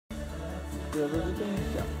You have everything?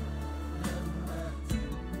 Yeah.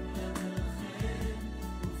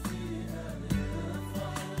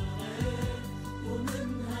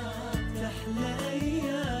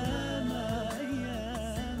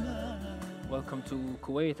 Welcome to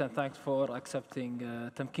Kuwait, and thanks for accepting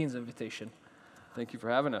Tamkeen's invitation. Thank you for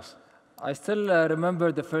having us. I still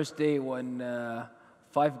remember the first day when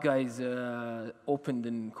Five Guys opened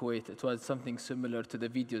in Kuwait. It was something similar to the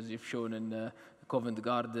videos you've shown in Covent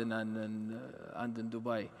Garden and in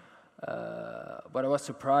Dubai. But I was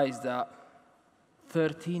surprised that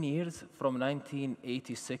 13 years from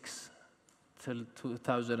 1986 till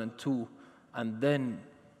 2002, and then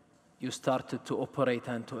you started to operate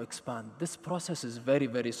and to expand. This process is very,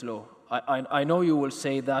 very slow. I know you will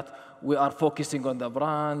say that we are focusing on the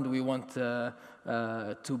brand, we want to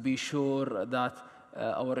be sure that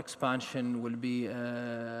our expansion will be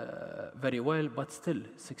very well, but still,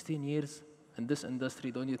 16 years in this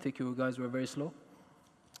industry, don't you think you guys were very slow?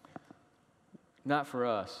 Not for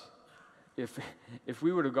us. If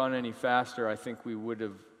we would have gone any faster, I think we would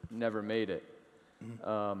have never made it.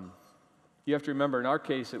 You have to remember, in our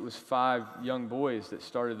case, it was 5 young boys that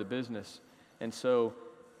started the business. And so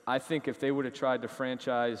I think if they would have tried to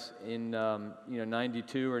franchise in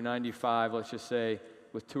 92 or 95, let's just say,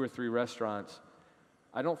 with 2 or 3 restaurants,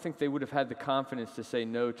 I don't think they would have had the confidence to say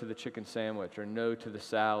no to the chicken sandwich or no to the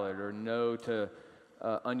salad or no to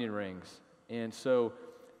onion rings. And so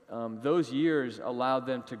those years allowed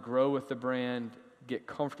them to grow with the brand, get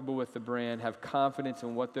comfortable with the brand, have confidence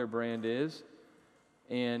in what their brand is.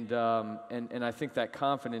 And I think that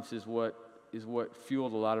confidence is what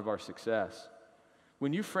fueled a lot of our success.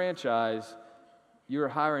 When you franchise, you're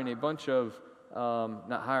hiring a bunch of,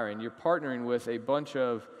 you're partnering with a bunch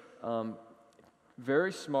of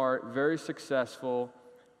very smart, very successful,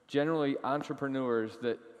 generally entrepreneurs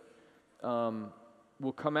that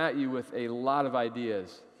will come at you with a lot of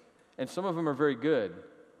ideas. And some of them are very good,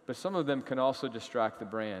 but some of them can also distract the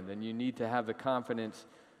brand, and you need to have the confidence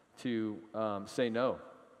to say no.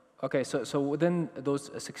 Okay, so within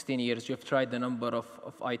those 16 years, you've tried a number of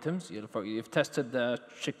items. You've tested the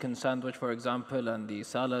chicken sandwich, for example, and the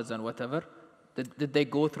salads and whatever. Did they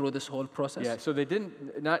go through this whole process? Yeah, so they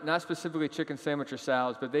didn't, not specifically chicken sandwich or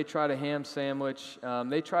salads, but they tried a ham sandwich.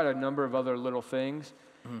 They tried a number of other little things.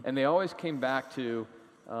 And they always came back to,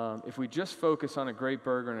 if we just focus on a great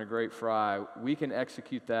burger and a great fry, we can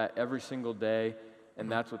execute that every single day, and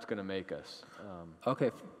that's what's going to make us.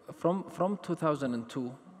 Okay, from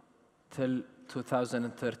 2002 till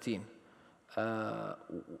 2013,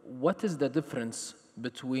 what is the difference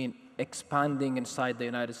between expanding inside the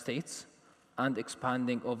United States and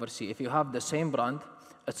expanding overseas? If you have the same brand,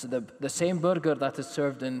 it's the same burger that is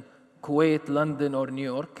served in Kuwait, London, or New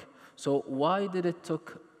York. So why did it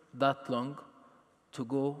took that long to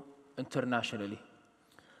go internationally?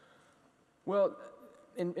 Well,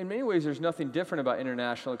 in many ways, there's nothing different about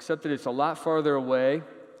international, except that it's a lot farther away,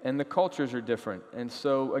 and the cultures are different. And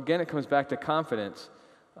so, again, it comes back to confidence.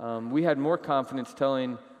 We had more confidence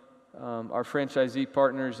telling our franchisee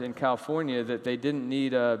partners in California that they didn't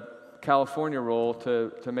need a California roll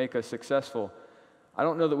to make us successful. I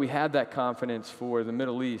don't know that we had that confidence for the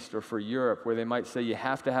Middle East or for Europe, where they might say, you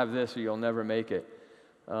have to have this or you'll never make it.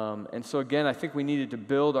 And so, again, I think we needed to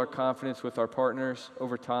build our confidence with our partners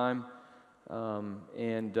over time,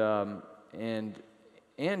 and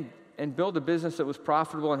build a business that was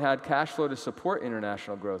profitable and had cash flow to support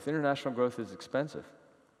international growth. International growth is expensive.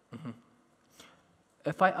 Mm-hmm.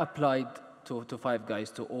 If I applied to Five Guys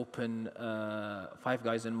to open Five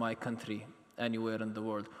Guys in my country, anywhere in the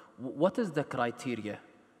world, what is the criteria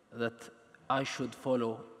that I should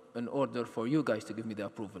follow in order for you guys to give me the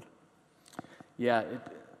approval? Yeah,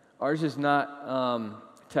 ours is not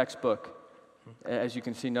textbook. As you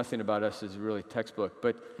can see, nothing about us is really textbook.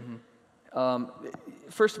 But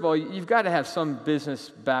first of all, you've got to have some business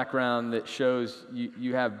background that shows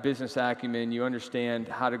you have business acumen, you understand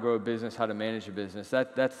how to grow a business, how to manage a business.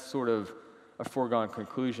 That's sort of a foregone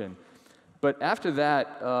conclusion. But after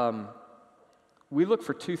that, we look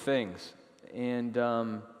for 2 things. And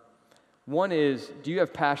one is, do you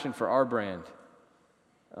have passion for our brand?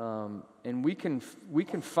 And we can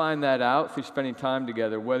find that out through spending time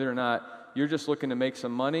together, whether or not you're just looking to make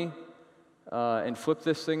some money and flip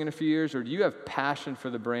this thing in a few years, or do you have passion for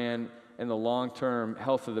the brand and the long-term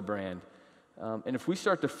health of the brand? And if we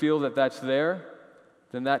start to feel that that's there,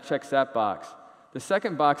 then that checks that box. The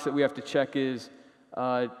second box that we have to check is,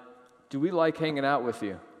 do we like hanging out with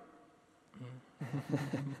you?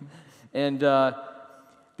 And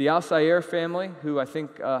the Al Sayer family, who I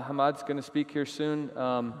think Hamad's going to speak here soon,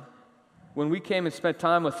 when we came and spent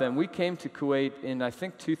time with them, we came to Kuwait in, I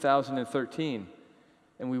think, 2013.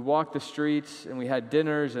 And we walked the streets, and we had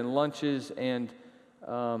dinners and lunches, and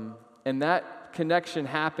that connection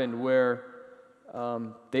happened where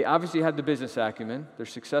they obviously had the business acumen. They're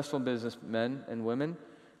successful businessmen and women,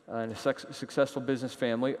 and a successful business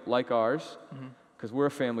family like ours, because we're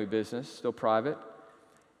a family business, still private.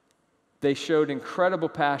 They showed incredible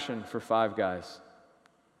passion for Five Guys,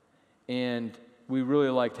 and we really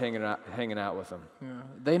liked hanging out with them. Yeah.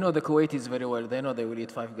 They know the Kuwaitis very well. They know they will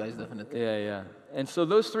eat Five Guys, definitely. Yeah. And so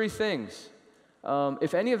those three things,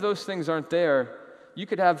 if any of those things aren't there, you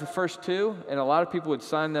could have the first two, and a lot of people would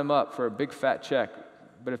sign them up for a big fat check.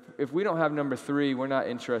 But if we don't have number three, we're not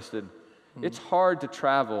interested. It's hard to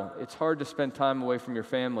travel. It's hard to spend time away from your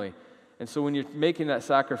family. And so when you're making that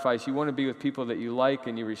sacrifice, you want to be with people that you like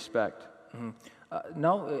and you respect.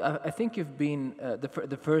 Now, I think you've been,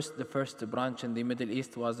 the first branch in the Middle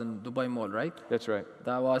East was in Dubai Mall, right? That's right.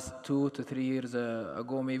 That was 2 to 3 years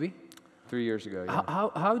ago, maybe? 3 years ago, yeah.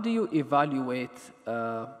 How do you evaluate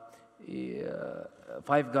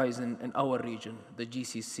Five Guys in our region, the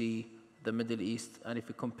GCC, the Middle East, and if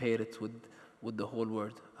you compare it with the whole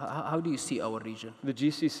world? How do you see our region? The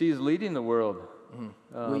GCC is leading the world.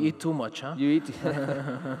 We eat too much, huh? You eat.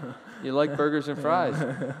 You like burgers and fries.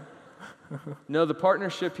 No, the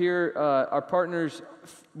partnership here, our partners,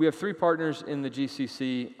 we have 3 partners in the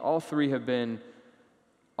GCC. All 3 have been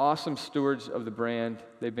awesome stewards of the brand.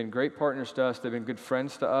 They've been great partners to us. They've been good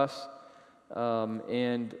friends to us.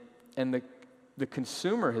 And the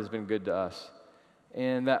consumer has been good to us.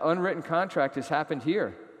 And that unwritten contract has happened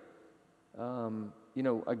here.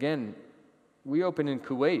 Again, we opened in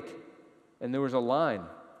Kuwait, and there was a line.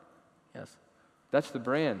 Yes. That's the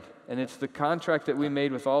brand. And it's the contract that we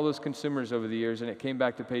made with all those consumers over the years, and it came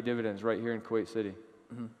back to pay dividends right here in Kuwait City.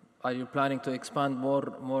 Are you planning to expand more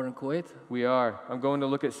in Kuwait? We are. I'm going to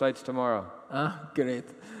look at sites tomorrow. Great.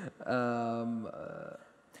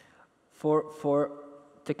 For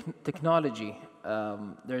technology,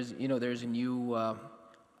 there's new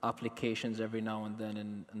applications every now and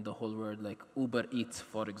then in the whole world, like Uber Eats,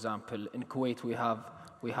 for example. In Kuwait,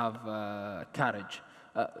 we have Carriage.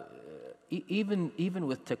 Even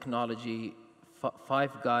with technology,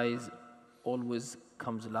 Five Guys always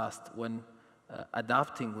comes last when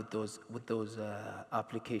adapting with those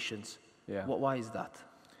applications. Yeah. Why is that?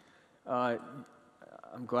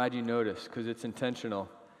 I'm glad you noticed, because it's intentional.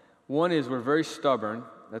 One is we're very stubborn.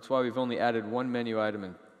 That's why we've only added one menu item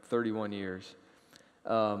in 31 years.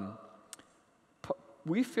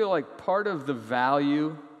 We feel like part of the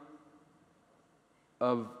value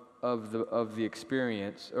of the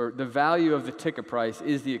experience, or the value of the ticket price,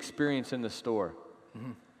 is the experience in the store.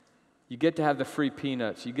 You get to have the free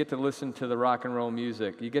peanuts. You get to listen to the rock and roll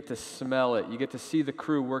music. You get to smell it. You get to see the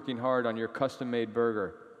crew working hard on your custom-made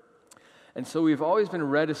burger. And so we've always been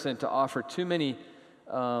reticent to offer too many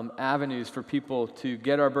avenues for people to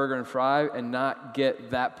get our burger and fry and not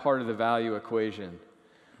get that part of the value equation.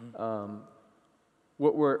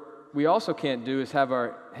 What we also can't do is have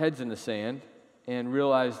our heads in the sand and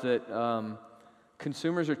realize that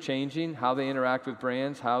consumers are changing how they interact with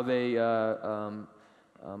brands, how they are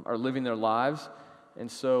living their lives.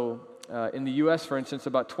 And so in the U.S., for instance,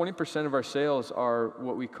 about 20% of our sales are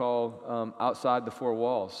what we call outside the 4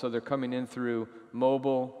 walls. So they're coming in through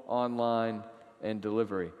mobile, online, and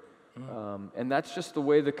delivery. And that's just the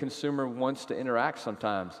way the consumer wants to interact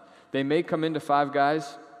sometimes. They may come into Five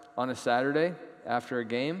Guys on a Saturday after a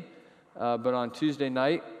game, but on Tuesday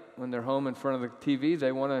night, when they're home in front of the TV,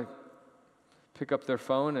 they want to pick up their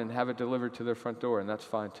phone and have it delivered to their front door, and that's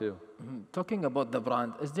fine too. Talking about the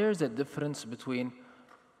brand, is there a difference between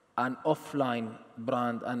an offline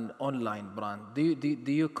brand and online brand? Do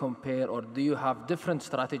you compare, or do you have different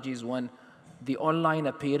strategies when the online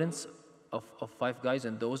appearance of Five Guys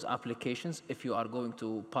and those applications, if you are going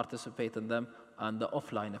to participate in them, and the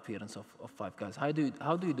offline appearance of Five Guys? How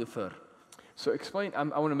do you differ? So explain, I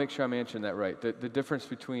want to make sure I'm answering that right. The difference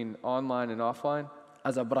between online and offline?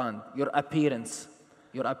 As a brand, your appearance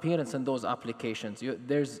in those applications.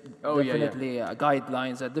 There's definitely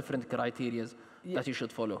guidelines, different criteria that you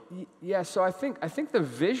should follow. Yeah, so I think the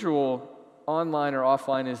visual online or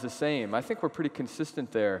offline is the same. I think we're pretty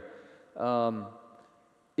consistent there.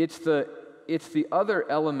 It's the other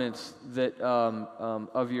elements that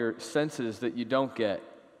of your senses that you don't get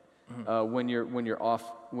when you're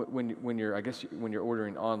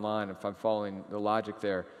ordering online, if I'm following the logic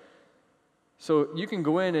there. So you can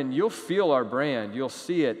go in and you'll feel our brand, you'll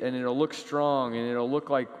see it, and it'll look strong, and it'll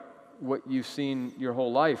look like what you've seen your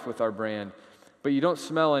whole life with our brand, but you don't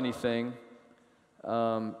smell anything.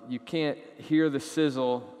 You can't hear the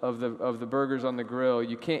sizzle of the burgers on the grill.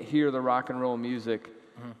 You can't hear the rock and roll music.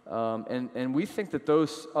 And we think that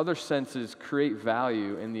those other senses create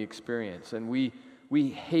value in the experience. And we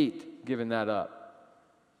hate giving that up.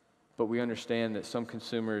 But we understand that some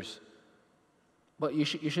consumers... But you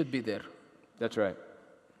should be there. That's right.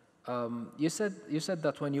 You said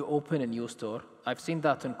that when you open a new store, I've seen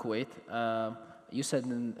that in Kuwait. You said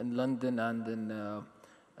in London and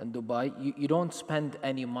in Dubai, you don't spend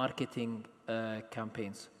any marketing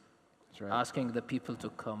campaigns. That's right. Asking the people to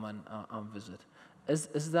come and visit.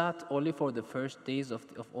 Is that only for the first days of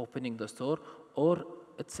opening the store, or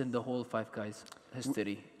it's in the whole Five Guys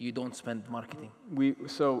history? You don't spend marketing.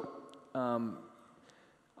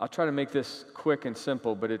 I'll try to make this quick and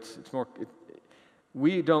simple, but it's more.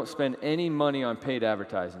 We don't spend any money on paid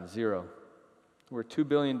advertising, zero. We're a $2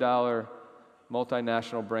 billion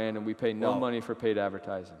multinational brand, and we pay no money for paid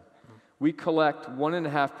advertising. We collect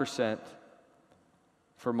 1.5%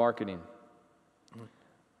 for marketing.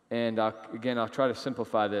 And again, I'll try to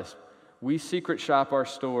simplify this. We secret shop our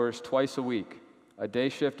stores twice a week, a day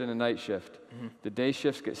shift and a night shift. The day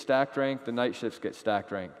shifts get stacked ranked, the night shifts get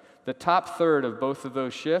stacked ranked. The top third of both of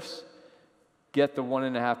those shifts get the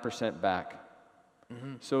 1.5% back.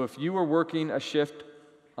 So if you were working a shift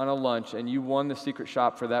on a lunch and you won the secret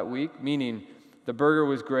shop for that week, meaning the burger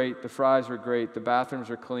was great, the fries were great, the bathrooms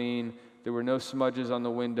were clean, there were no smudges on the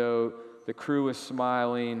window, the crew was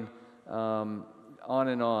smiling, on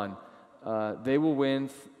and on, they will win,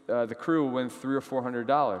 the crew will win $300 or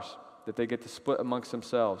 $400 that they get to split amongst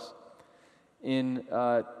themselves. In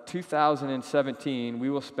 2017, we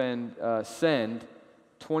will send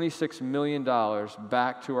 $26 million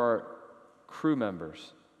back to our crew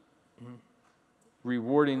members,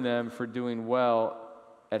 rewarding them for doing well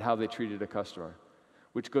at how they treated a customer,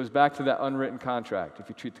 which goes back to that unwritten contract. If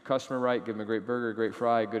you treat the customer right, give them a great burger, a great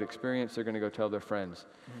fry, a good experience, they're going to go tell their friends.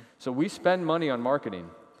 So we spend money on marketing,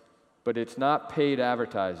 but it's not paid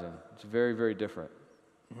advertising. It's very, very different.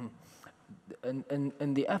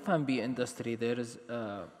 In the F&B industry, there is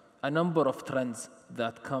a number of trends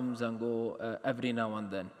that comes and go every now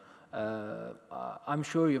and then. I'm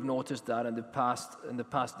sure you've noticed that in the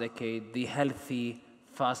past decade, the healthy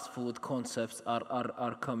fast food concepts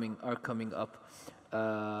are coming up.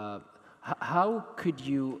 How could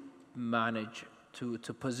you manage to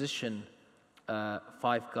position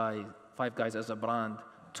Five Guys as a brand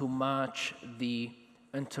to match the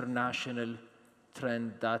international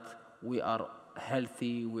trend that we are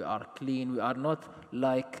healthy, we are clean, we are not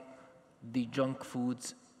like the junk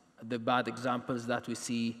foods, the bad examples that we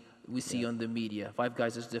see on the media? Five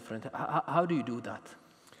Guys is different. How do you do that?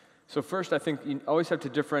 So first, I think you always have to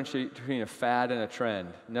differentiate between a fad and a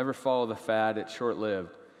trend. Never follow the fad, it's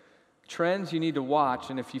short-lived. Trends you need to watch,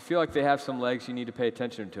 and if you feel like they have some legs, you need to pay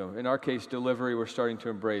attention to them. In our case, delivery we're starting to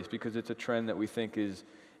embrace because it's a trend that we think is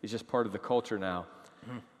just part of the culture now.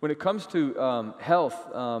 When it comes to health,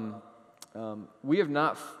 we have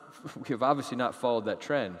obviously not followed that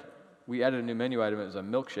trend. We added a new menu item, it was a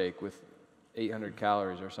milkshake with 800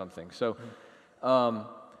 calories or something. So,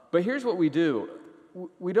 but here's what we do.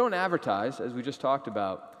 We don't advertise, as we just talked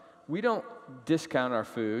about. We don't discount our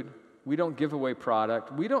food. We don't give away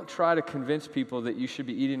product. We don't try to convince people that you should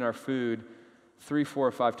be eating our food 3, 4,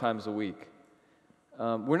 or 5 times a week.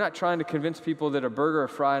 We're not trying to convince people that a burger, a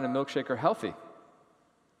fry, and a milkshake are healthy.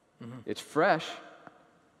 It's fresh,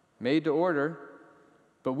 made to order,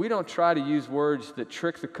 but we don't try to use words that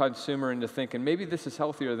trick the consumer into thinking, maybe this is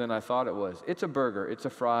healthier than I thought it was. It's a burger, it's a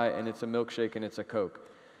fry, and it's a milkshake, and it's a Coke.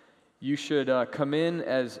 You should come in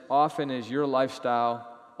as often as your lifestyle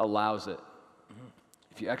allows it.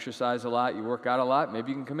 If you exercise a lot, you work out a lot, maybe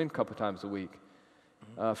you can come in a couple times a week.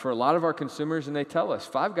 For a lot of our consumers, and they tell us,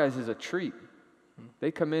 Five Guys is a treat.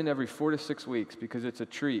 They come in every 4 to 6 weeks because it's a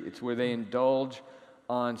treat. It's where they indulge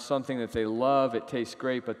on something that they love, it tastes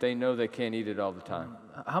great, but they know they can't eat it all the time.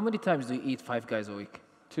 How many times do you eat Five Guys a week?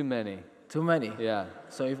 Too many. Too many? Yeah.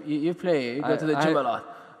 So if you go to the gym a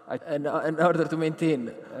lot in order to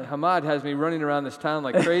maintain. Hamad has me running around this town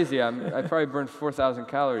like crazy. I probably burned 4,000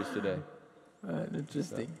 calories today.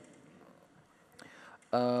 Interesting.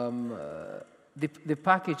 The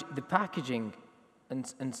packaging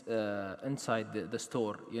inside the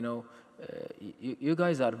store, you know, you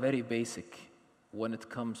guys are very basic when it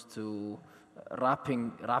comes to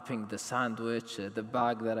wrapping the sandwich, the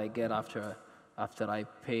bag that I get after I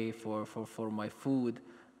pay for my food.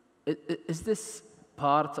 Is this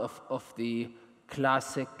part of the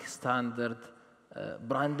classic standard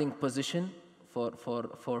branding position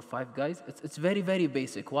for Five Guys? It's very, very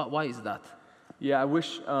basic. Why is that? Yeah, I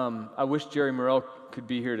wish Jerry Morrell could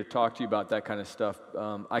be here to talk to you about that kind of stuff.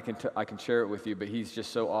 I can share it with you, but he's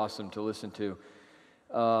just so awesome to listen to.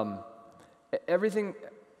 Everything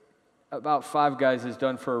about Five Guys is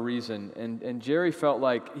done for a reason, and Jerry felt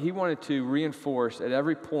like he wanted to reinforce at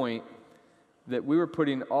every point that we were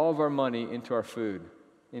putting all of our money into our food,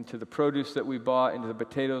 into the produce that we bought, into the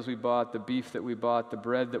potatoes we bought, the beef that we bought, the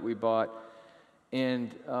bread that we bought,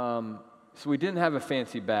 and so we didn't have a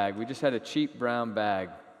fancy bag. We just had a cheap brown bag,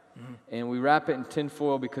 and we wrap it in tin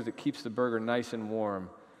foil because it keeps the burger nice and warm,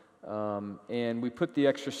 and we put the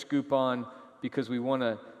extra scoop on because we want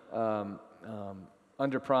to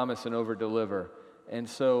under-promise and over-deliver. And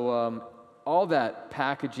so all that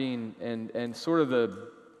packaging and sort of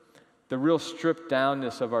the real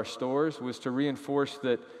stripped-downness of our stores was to reinforce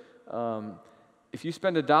that if you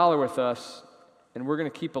spend $1 with us and we're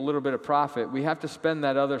going to keep a little bit of profit, we have to spend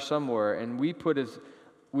that other somewhere. And we put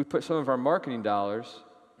some of our marketing dollars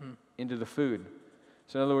into the food.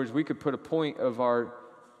 So in other words, we could put a point of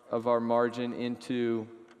our margin into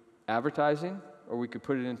advertising, or we could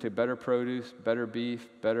put it into better produce, better beef,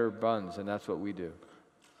 better buns, and that's what we do.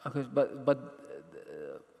 Okay, but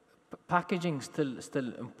packaging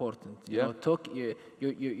still important. You know,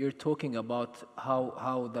 you're talking about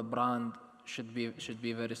how the brand should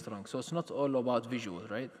be very strong. So it's not all about visual,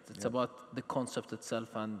 right? It's about the concept itself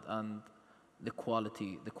and the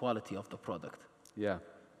quality of the product. Yeah.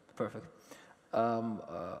 Perfect.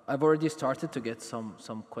 I've already started to get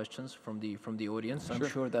some questions from the audience. Sure. I'm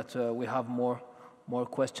sure that we have more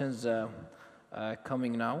questions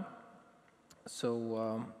coming now.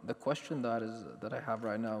 So the question that I have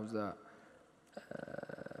right now is that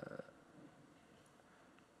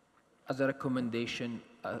as a recommendation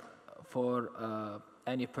for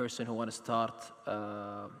any person who want to start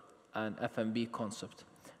an F&B concept,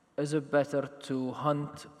 is it better to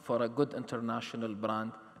hunt for a good international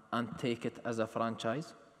brand and take it as a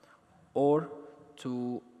franchise, or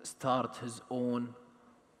to start his own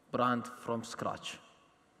brand from scratch?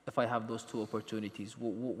 If I have those two opportunities,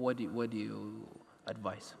 what do you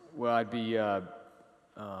advise? Well, I'd be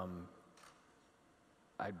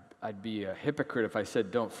a hypocrite if I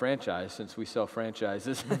said don't franchise, since we sell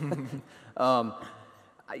franchises. You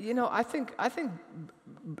know, I think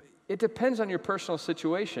it depends on your personal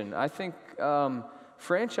situation. I think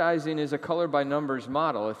franchising is a color by numbers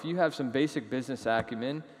model. If you have some basic business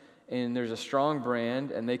acumen and there's a strong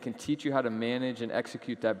brand and they can teach you how to manage and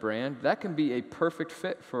execute that brand, that can be a perfect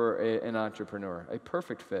fit for an entrepreneur, a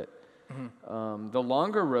perfect fit. The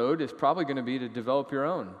longer road is probably going to be to develop your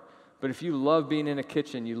own. But if you love being in a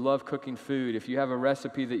kitchen, you love cooking food, if you have a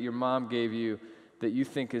recipe that your mom gave you that you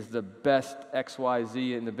think is the best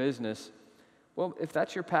XYZ in the business, well, if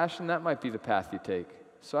that's your passion, that might be the path you take.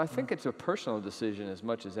 So I think it's a personal decision as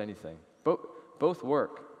much as anything. Both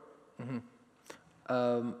work.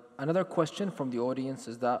 Another question from the audience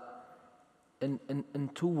is that, in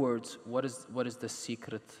 2 words, what is the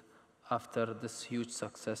secret after this huge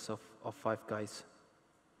success of Five Guys?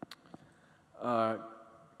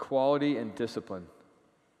 Quality and discipline.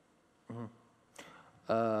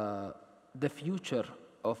 The future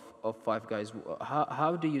of Five Guys,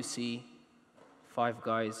 how do you see Five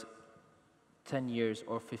Guys 10 years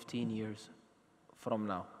or 15 years from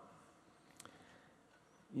now?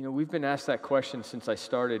 You know, we've been asked that question since I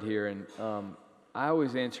started here, and I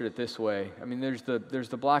always answered it this way. I mean, there's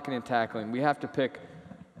the blocking and tackling. We have to pick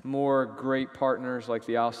more great partners like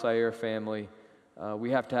the Al Sayer family.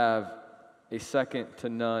 We have to have a second to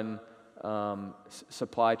none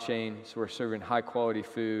supply chain, so we're serving high quality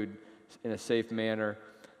food in a safe manner.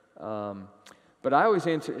 But I always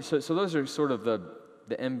answer, so those are sort of the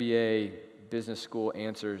MBA business school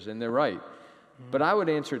answers, and they're right. But I would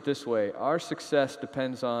answer it this way: our success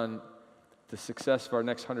depends on the success of our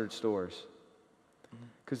next 100 stores.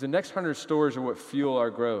 Because the next 100 stores are what fuel our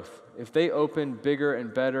growth. If they open bigger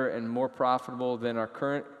and better and more profitable than our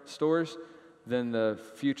current stores, then the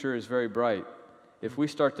future is very bright. If we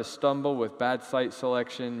start to stumble with bad site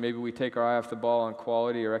selection, maybe we take our eye off the ball on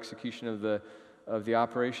quality or execution of the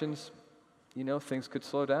operations, you know, things could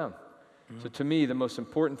slow down. So to me, the most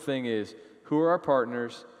important thing is, who are our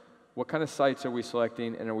partners, what kind of sites are we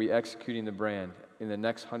selecting, and are we executing the brand in the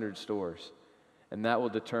next 100 stores? And that will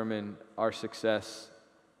determine our success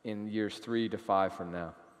in years 3 to 5 from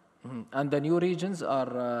now. And the new regions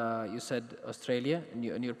are, you said Australia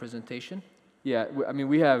in your presentation? Yeah, I mean,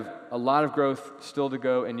 we have a lot of growth still to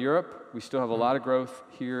go in Europe. We still have a lot of growth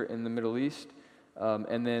here in the Middle East.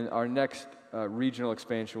 And then our next regional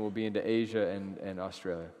expansion will be into Asia and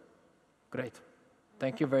Australia. Great.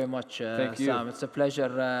 Thank you very much, Thank you. Sam. It's a pleasure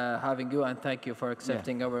having you, and thank you for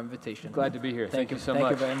accepting our invitation. Glad to be here. Thank you so much.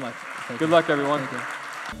 Thank you very much. Good luck, everyone. Thank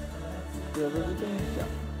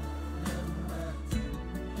you.